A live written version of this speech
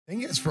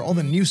Thank you guys for all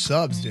the new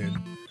subs, dude.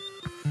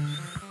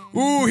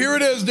 Ooh, here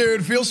it is,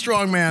 dude. Feel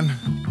strong, man.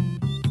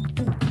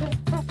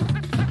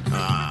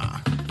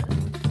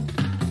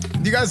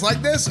 Do you guys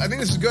like this? I think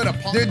this is good.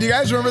 Dude, do you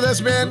guys remember this,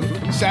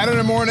 man?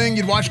 Saturday morning,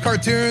 you'd watch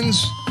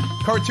cartoons.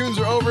 Cartoons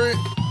are over.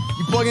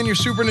 You plug in your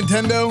Super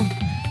Nintendo,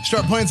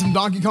 start playing some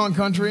Donkey Kong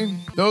Country.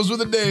 Those were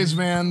the days,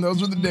 man.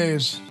 Those were the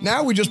days.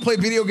 Now we just play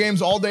video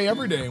games all day,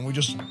 every day, and we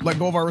just let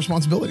go of our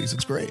responsibilities.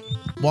 It's great.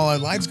 While our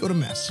lives go to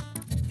mess.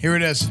 Here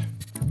it is.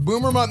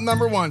 Boomer month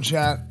number 1,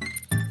 chat.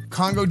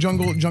 Congo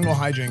Jungle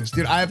Hijinks.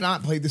 Dude, I have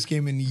not played this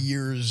game in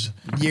years.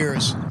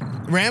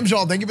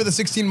 Ramjal, thank you for the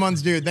 16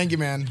 months, dude. Thank you,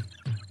 man.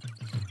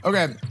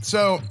 Okay,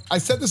 so I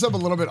set this up a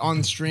little bit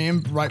on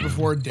stream right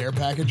before Dare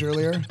Package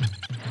earlier.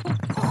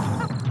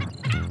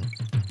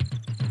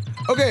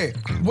 Okay,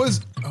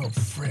 oh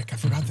frick, I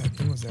forgot that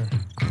thing was there.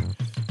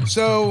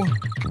 So,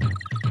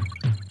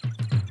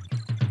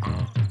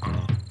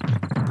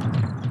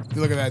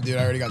 look at that, dude,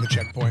 I already got the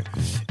checkpoint.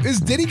 Is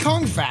Diddy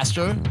Kong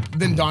faster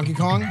than Donkey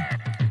Kong?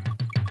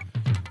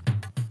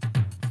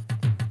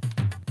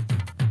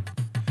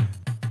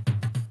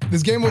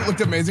 This game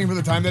looked amazing for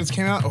the time that it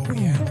came out. Oh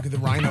yeah, look at the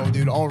rhino,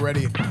 dude,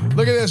 already.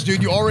 Look at this,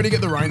 dude, you already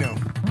get the rhino.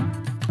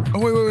 Oh,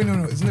 wait,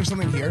 no, isn't there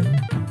something here?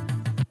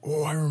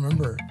 Oh, I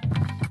remember.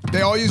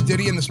 They all use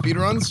Diddy in the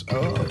speedruns?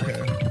 Oh,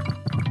 okay.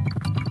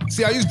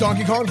 See, I use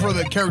Donkey Kong for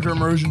the character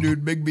immersion,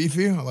 dude. Big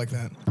beefy, I like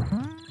that.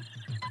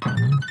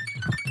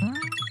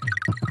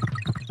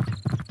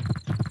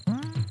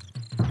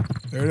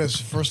 There it is,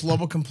 first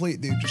level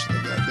complete, dude, just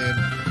like that, dude.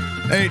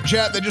 Hey,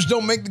 chat, they just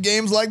don't make the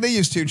games like they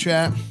used to,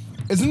 chat.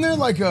 Isn't there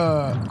like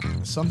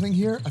something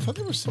here? I thought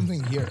there was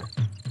something here.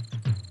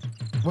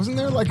 Wasn't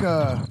there like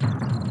I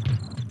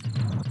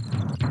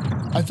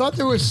thought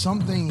there was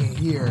something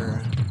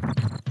here.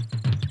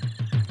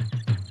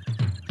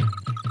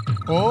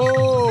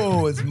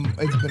 Oh, it's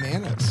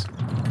bananas.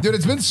 Dude,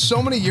 it's been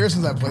so many years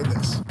since I played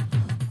this.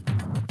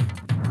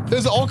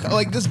 There's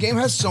this game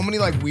has so many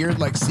like weird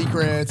like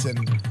secrets and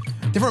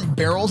different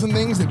barrels and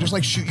things that just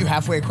like shoot you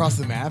halfway across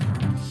the map.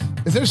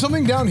 Is there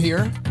something down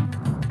here?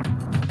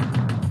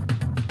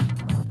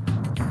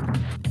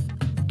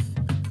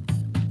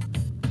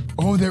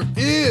 Oh, there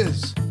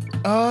is.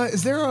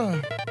 Is there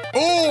a...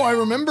 Oh, I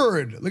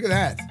remembered. Look at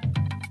that.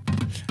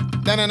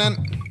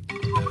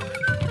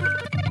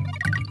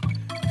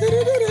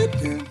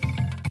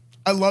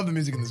 I love the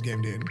music in this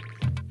game, dude.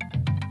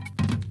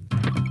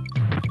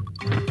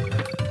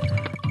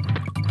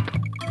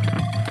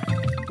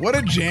 What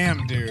a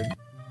jam, dude.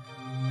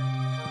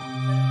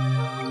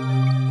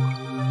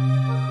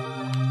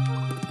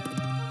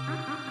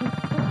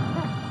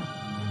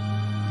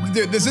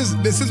 Dude, this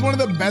is one of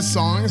the best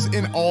songs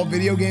in all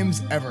video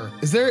games ever.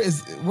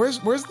 Where's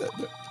the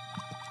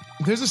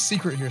there's a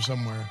secret here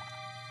somewhere.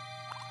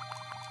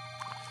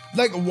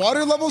 Like,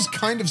 water levels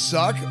kind of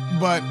suck,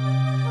 but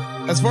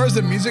as far as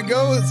the music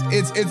goes,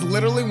 it's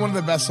literally one of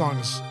the best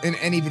songs in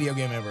any video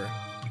game ever.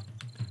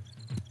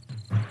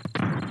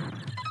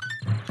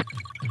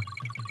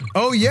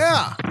 Oh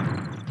yeah.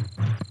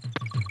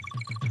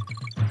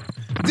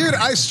 Dude,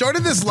 I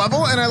started this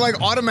level and I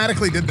like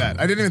automatically did that.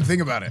 I didn't even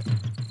think about it.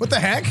 What the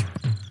heck?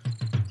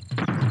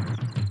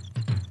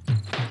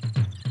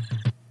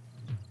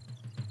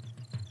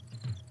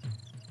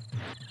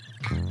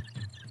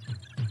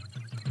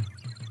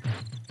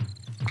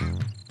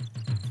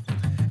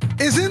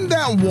 Isn't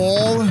that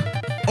wall?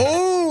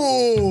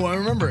 Oh, I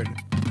remember it.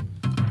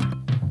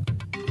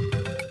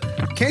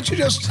 Can't you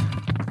just...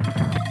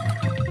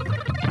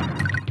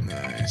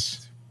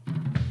 Nice.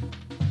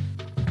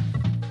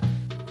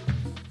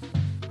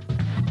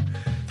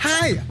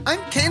 Hi, I'm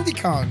Candy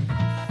Kong.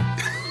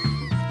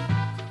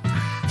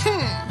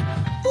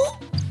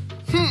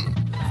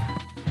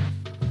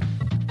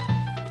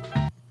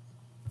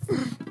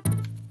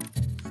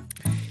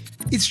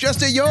 It's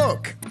just a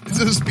yoke. Is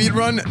it a speed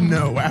run?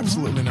 No,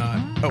 absolutely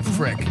not. Oh,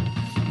 frick.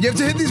 You have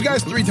to hit these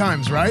guys 3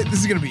 times, right?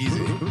 This is gonna be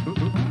easy.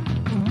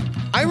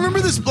 I remember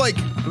this, like...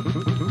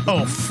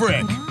 Oh,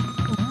 frick.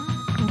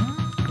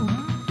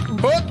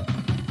 Whoop.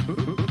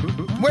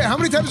 Wait, how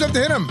many times do I have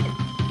to hit him?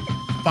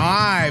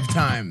 5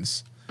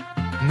 times.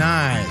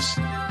 Nice.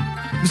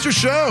 Mr.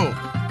 Show.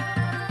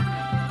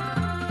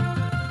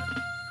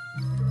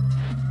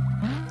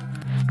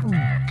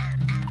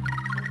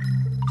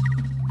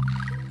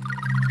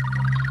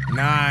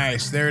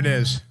 Nice, there it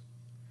is.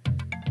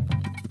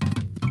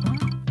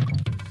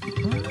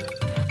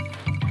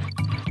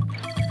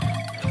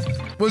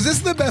 Was this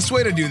the best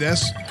way to do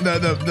this?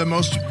 The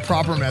most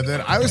proper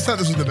method? I always thought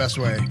this was the best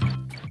way.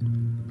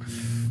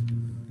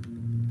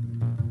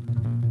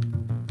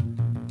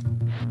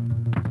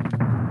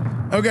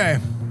 Okay.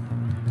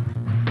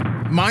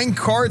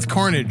 Minecart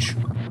Carnage.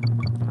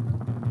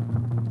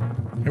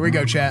 Here we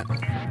go, chat.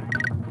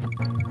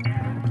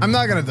 I'm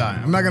not gonna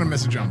die. I'm not gonna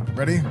miss a jump.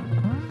 Ready?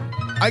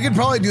 I could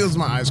probably do this with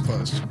my eyes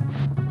closed.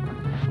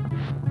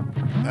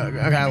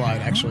 Okay, I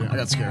lied, actually. I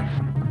got scared.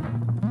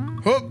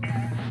 Whoop.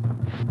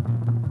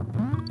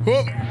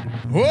 Whoop.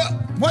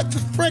 Whoop. What the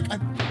frick?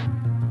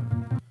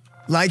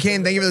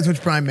 Lycane, thank you for the Twitch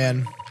Prime,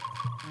 man.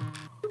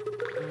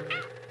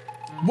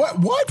 What?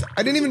 What?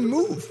 I didn't even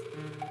move.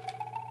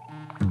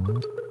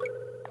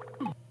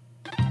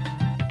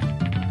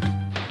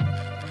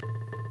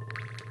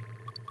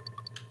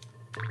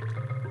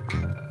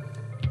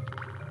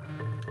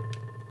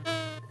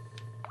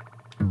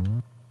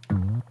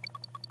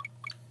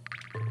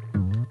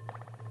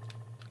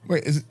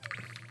 Wait, is it?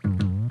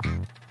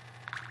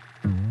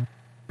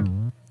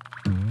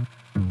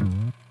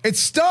 It's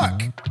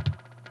stuck.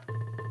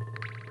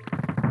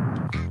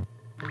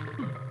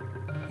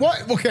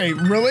 What? Okay,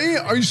 really?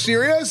 Are you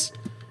serious?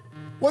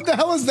 What the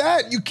hell is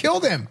that? You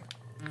killed him.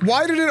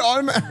 Why did it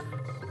automatically?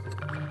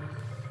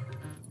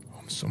 Oh,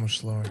 I'm so much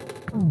slower.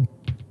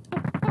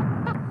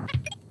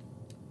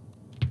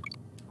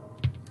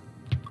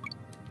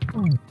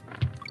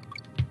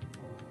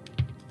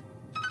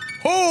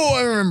 Oh,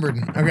 I remembered.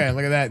 Okay,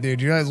 look at that,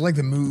 dude. You guys like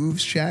the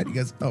moves, chat? You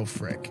guys, oh,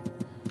 frick.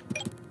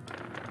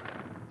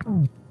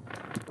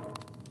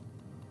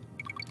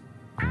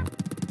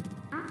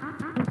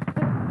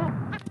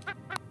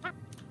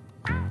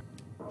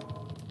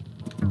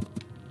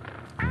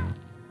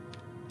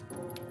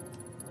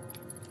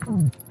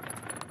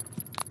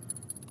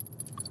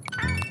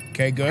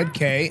 Okay, good.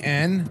 K,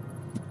 N.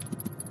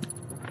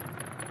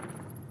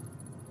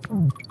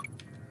 Oh.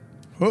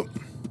 Oh.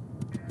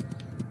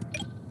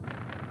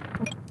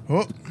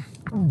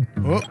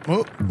 Oh,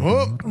 oh,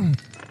 oh.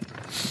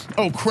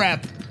 Oh,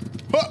 crap.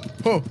 Oh,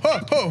 oh, oh,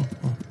 oh.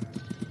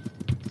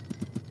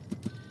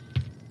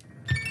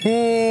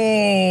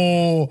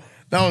 Oh,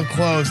 that was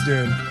close,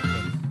 dude.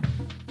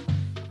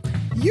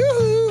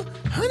 Yoo-hoo,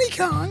 Honey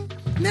Kong.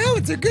 Now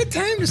it's a good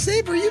time to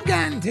say where you've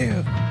gotten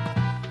to.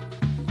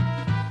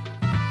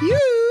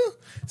 You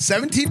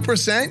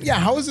 17%? Yeah,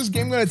 how is this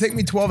game gonna take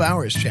me 12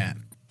 hours, chat?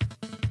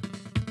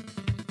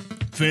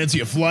 Fancy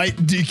a flight,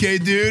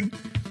 DK dude?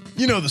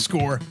 You know the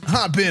score.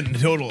 Hop in,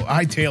 total.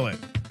 Hightail it.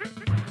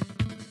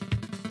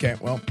 Okay,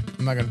 well,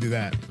 I'm not gonna do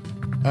that.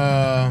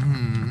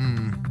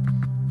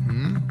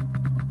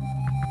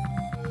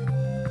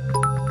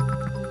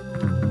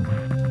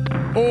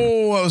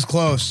 Oh, that was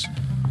close.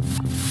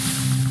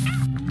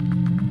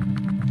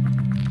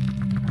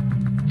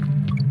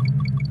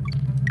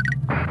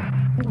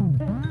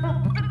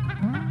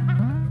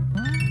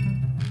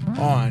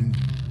 On.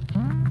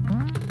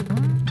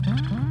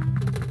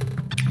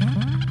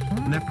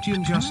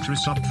 Neptune just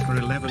resubbed for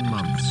 11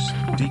 months.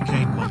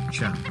 DK Mod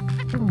Chat.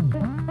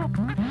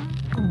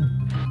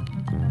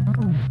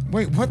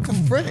 Wait, what the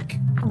frick?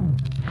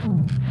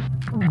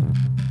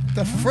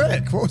 The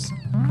frick? What was...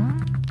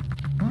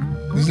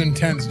 This is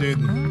intense, dude.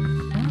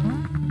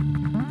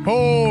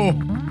 Oh!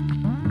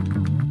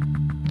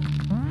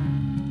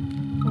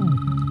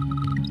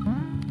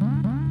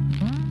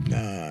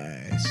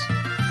 Nice.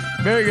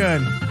 Very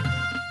good.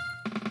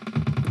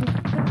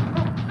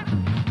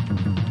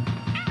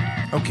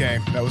 Okay,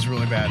 that was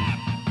really bad.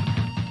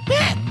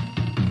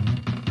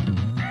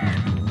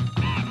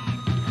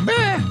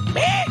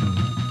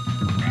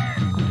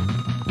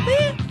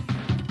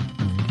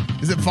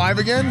 Is it 5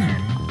 again?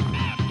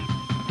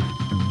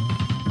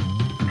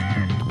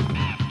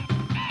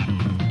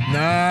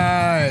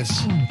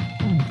 Nice.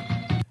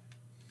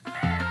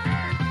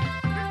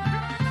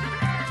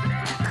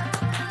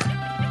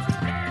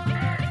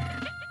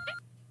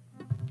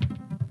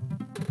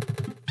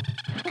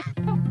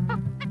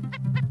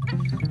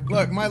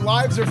 Look, my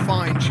lives are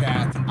fine,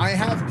 chat. I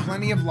have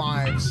plenty of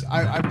lives.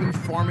 I've been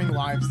farming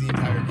lives the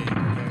entire game,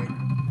 okay?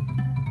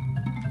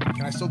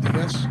 Can I still do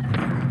this?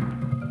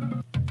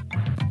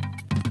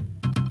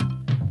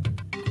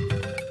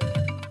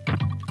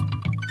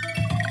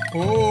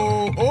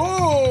 Oh,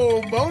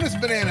 oh, bonus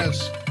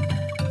bananas.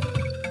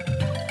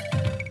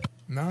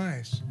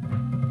 Nice.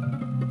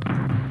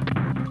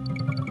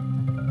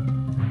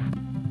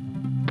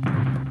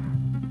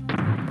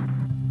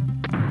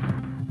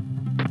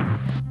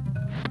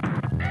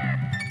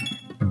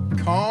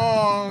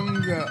 Kong.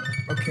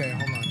 Okay,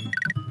 hold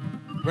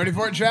on. Ready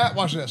for it, chat?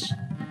 Watch this.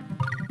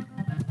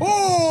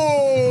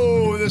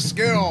 Oh, the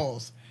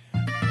skills.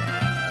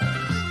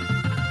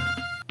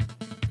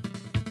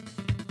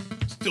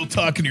 Still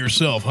talking to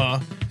yourself, huh?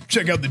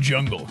 Check out the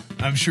jungle.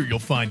 I'm sure you'll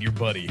find your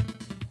buddy.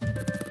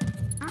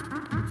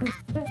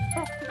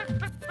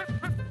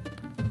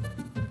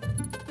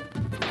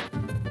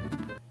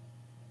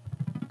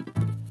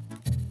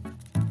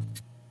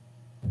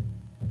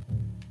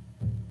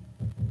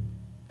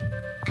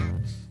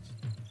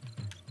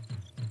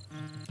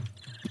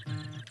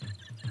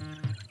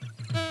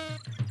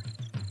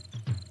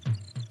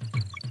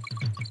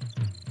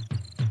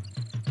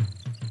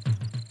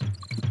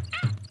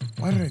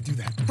 Why did I do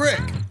that? Frick!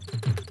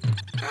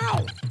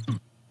 Ow!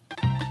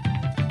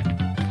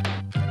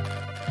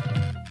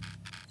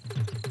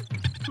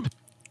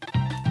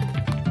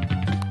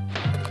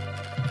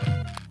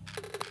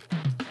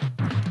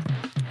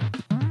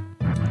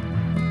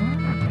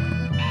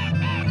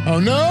 Oh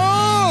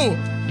no!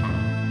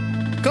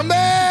 Come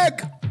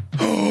back!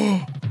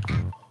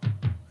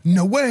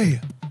 No way!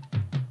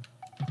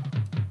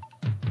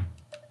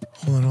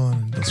 Hold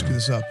on. Don't screw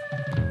this up.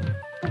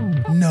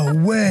 No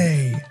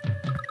way!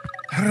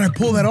 How did I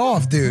pull that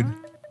off, dude?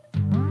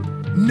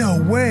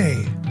 No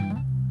way.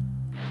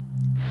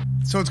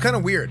 So it's kind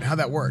of weird how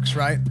that works,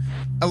 right?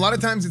 A lot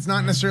of times it's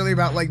not necessarily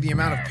about like the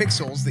amount of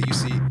pixels that you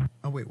see.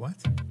 Oh, wait, what?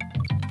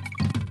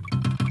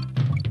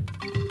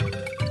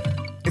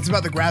 It's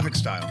about the graphic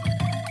style.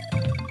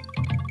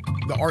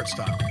 The art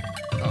style.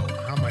 Oh,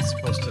 how am I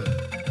supposed to...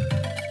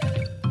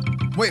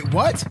 Wait,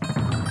 what?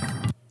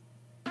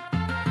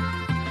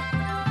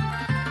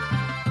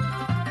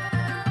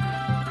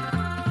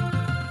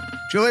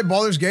 Did you play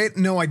Baldur's Gate?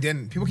 No, I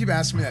didn't. People keep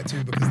asking me that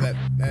too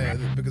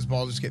because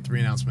Baldur's Gate 3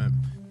 announcement.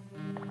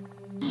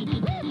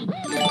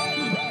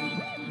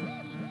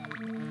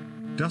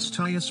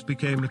 Dustius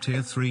became a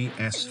tier 3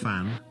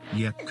 Esfand,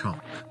 yet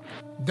cock.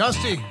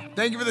 Dusty,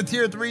 thank you for the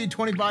tier 3,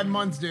 25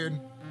 months,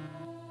 dude.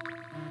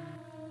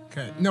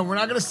 Okay, no, we're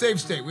not gonna save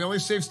state. We only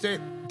save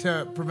state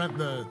to prevent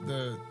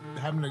the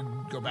having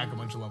to go back a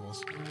bunch of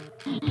levels.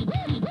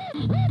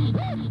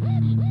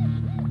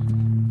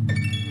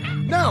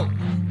 No!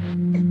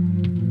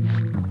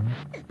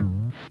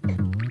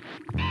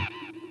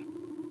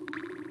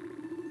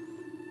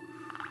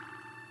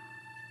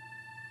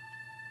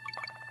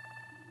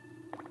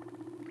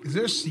 Is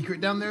there a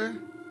secret down there?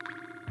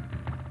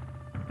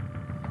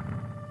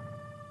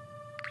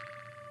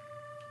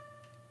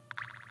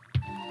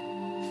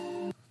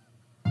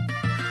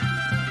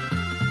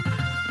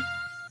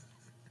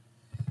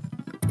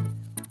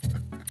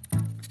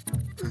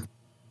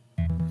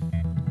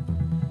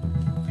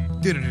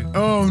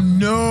 Oh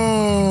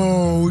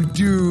no,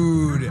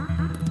 dude.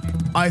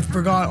 I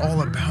forgot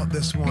all about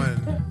this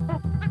one.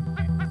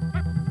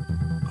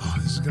 Oh,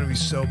 this is gonna be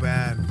so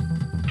bad.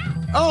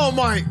 Oh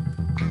my.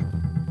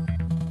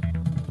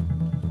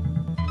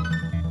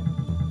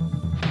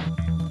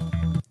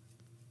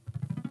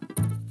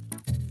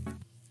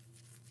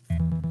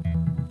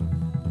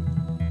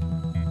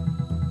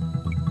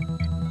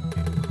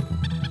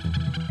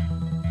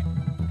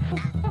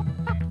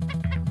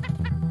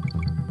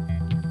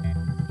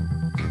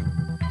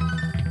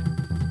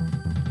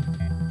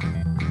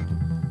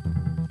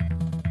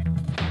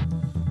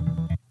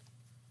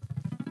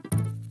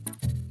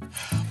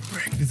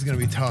 This is gonna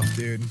be tough,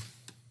 dude.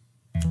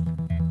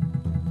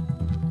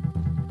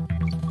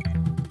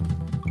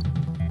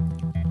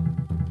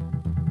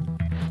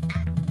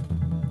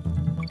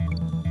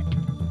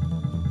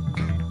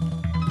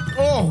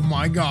 Oh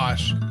my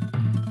gosh.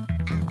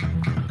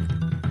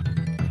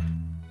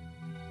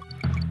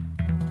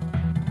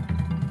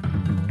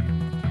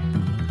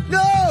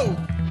 No!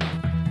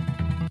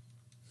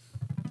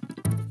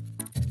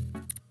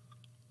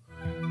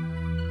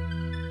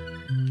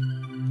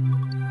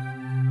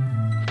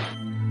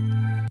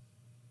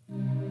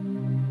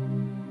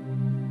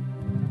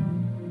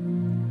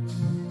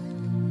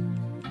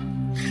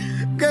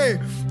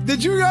 Okay,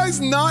 did you guys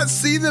not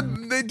see the...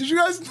 Did you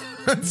guys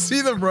not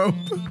see the rope?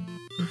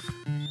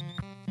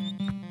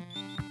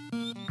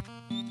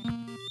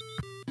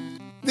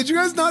 Did you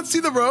guys not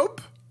see the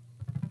rope?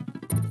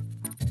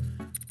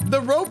 The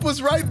rope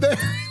was right there.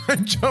 I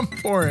jumped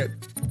for it.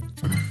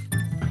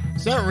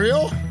 Is that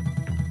real?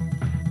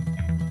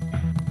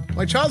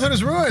 My childhood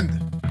is ruined.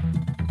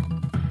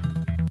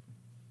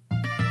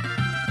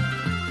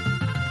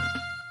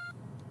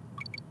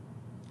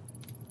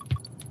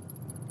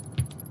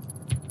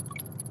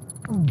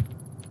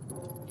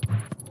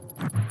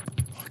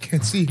 I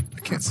can't see. I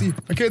can't see.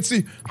 I can't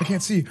see. I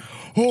can't see.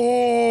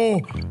 Oh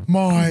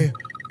my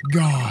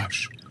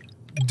gosh.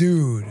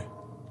 Dude.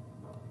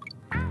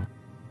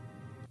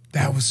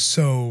 That was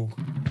so...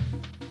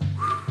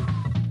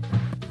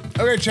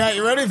 Okay, chat,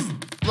 you ready?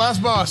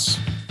 Last boss.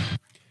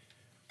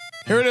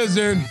 Here it is,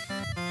 dude.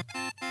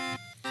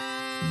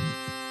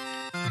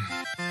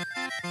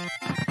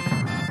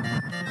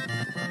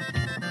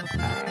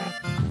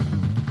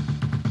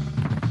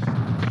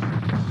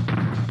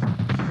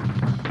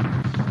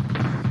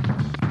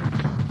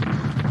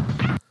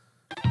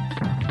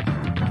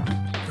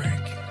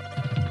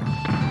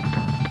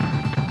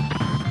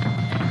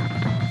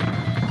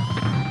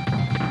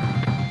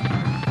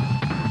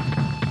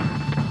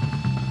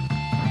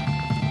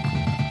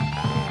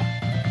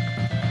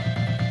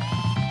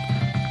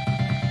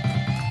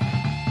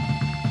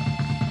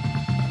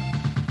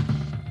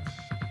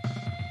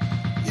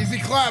 Easy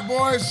clap,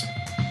 boys.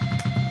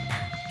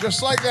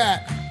 Just like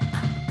that.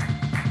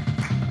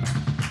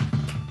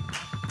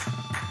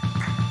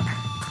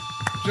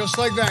 Just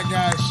like that,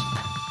 guys.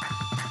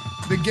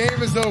 The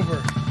game is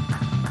over.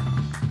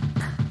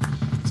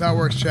 That's how it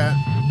works, chat.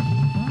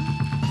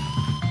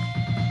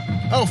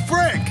 Oh,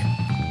 frick!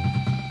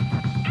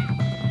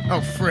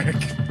 Oh, frick.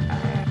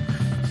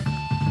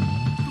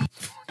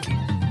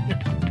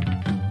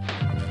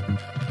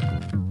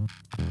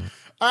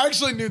 I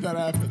actually knew that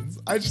happens.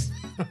 I just...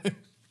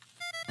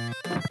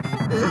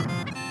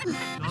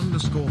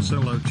 Underscore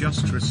solo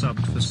just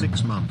resubbed for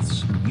 6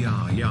 months.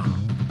 Yeah, yeah.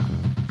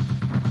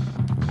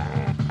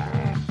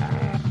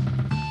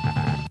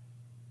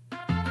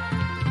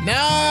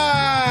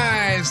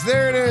 Nice!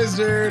 There it is,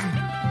 dude.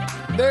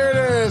 There it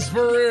is,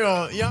 for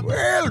real. Yeah.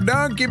 Well,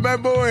 Donkey, my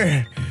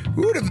boy,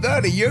 who'd have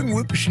thought a young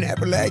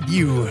whippersnapper like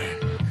you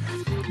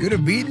Could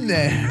have beaten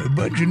a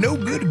bunch of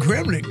no-good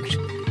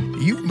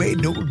gremlins. You've made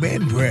an old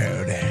man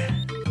proud.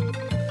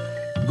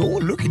 Go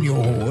and look in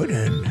your hoard,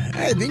 and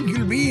I think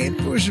you'll be in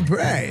for a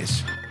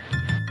surprise.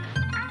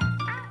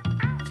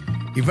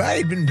 If I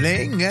had been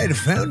playing, I'd have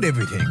found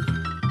everything.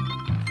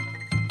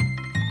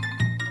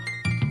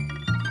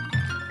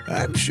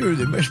 I'm sure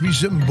there must be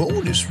some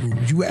bonus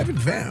rooms you haven't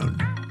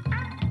found.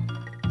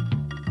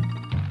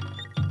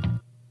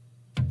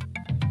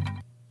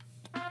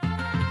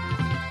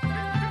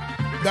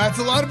 That's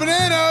a lot of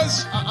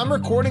bananas. I'm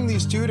recording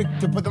these two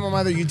to put them on my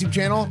other YouTube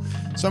channel.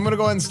 So I'm going to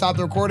go ahead and stop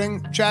the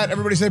recording. Chat,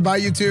 everybody say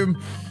bye,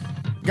 YouTube.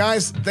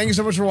 Guys, thank you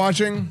so much for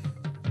watching.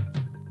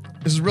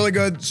 This is really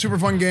good. Super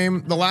fun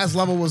game. The last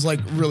level was like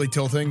really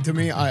tilting to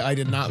me. I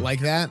did not like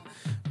that.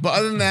 But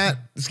other than that,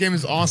 this game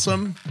is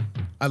awesome.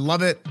 I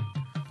love it.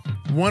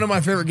 One of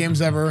my favorite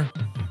games ever.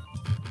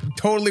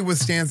 Totally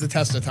withstands the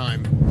test of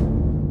time.